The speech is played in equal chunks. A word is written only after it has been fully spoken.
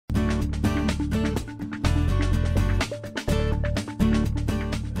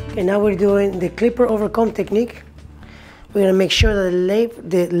Okay, now we're doing the clipper over comb technique. We're gonna make sure that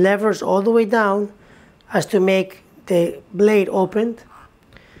the levers all the way down as to make the blade opened.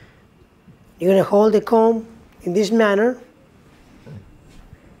 You're gonna hold the comb in this manner,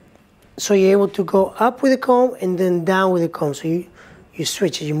 so you're able to go up with the comb and then down with the comb. So you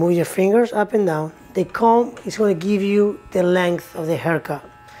switch it, you move your fingers up and down. The comb is gonna give you the length of the haircut.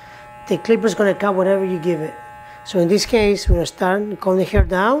 The clipper is gonna cut whatever you give it. So in this case, we're gonna start, comb the hair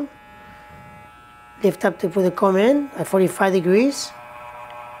down, lift up to put the comb in at 45 degrees,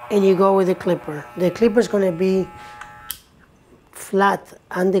 and you go with the clipper. The clipper is gonna be flat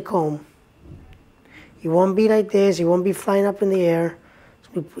on the comb. It won't be like this, it won't be flying up in the air.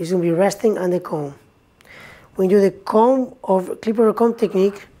 It's gonna be resting on the comb. When you do the clipper over comb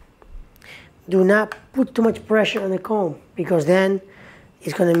technique, do not put too much pressure on the comb, because then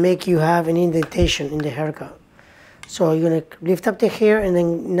it's gonna make you have an indentation in the haircut. So you're gonna lift up the hair and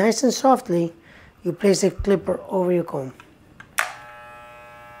then nice and softly, you place the clipper over your comb.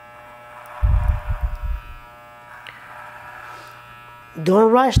 Don't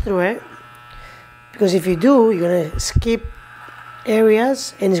rush through it, because if you do, you're gonna skip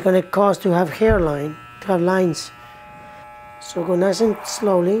areas and it's gonna cause to have hairline, to have lines. So go nice and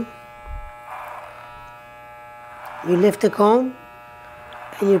slowly. You lift the comb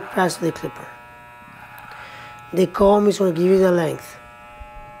and you pass the clipper. The comb is going to give you the length.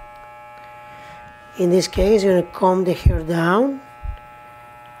 In this case, you're going to comb the hair down,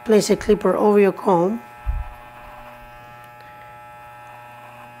 place a clipper over your comb,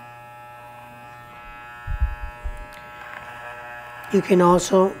 you can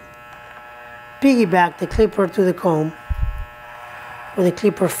also piggyback the clipper to the comb, where the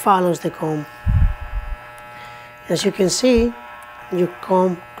clipper follows the comb. As you can see, your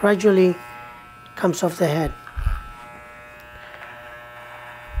comb gradually comes off the head.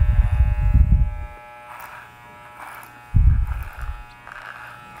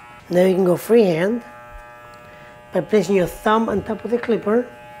 Now you can go freehand by placing your thumb on top of the clipper,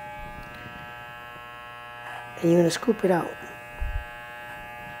 and you're going to scoop it out.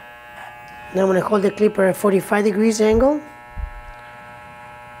 Now I'm going to hold the clipper at 45 degrees angle.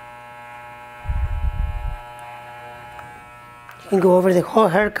 You can go over the whole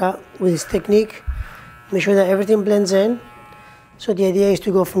haircut with this technique. Make sure that everything blends in. So the idea is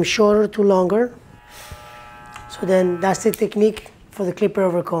to go from shorter to longer. So then that's the technique for the clipper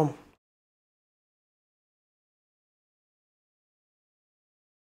over comb.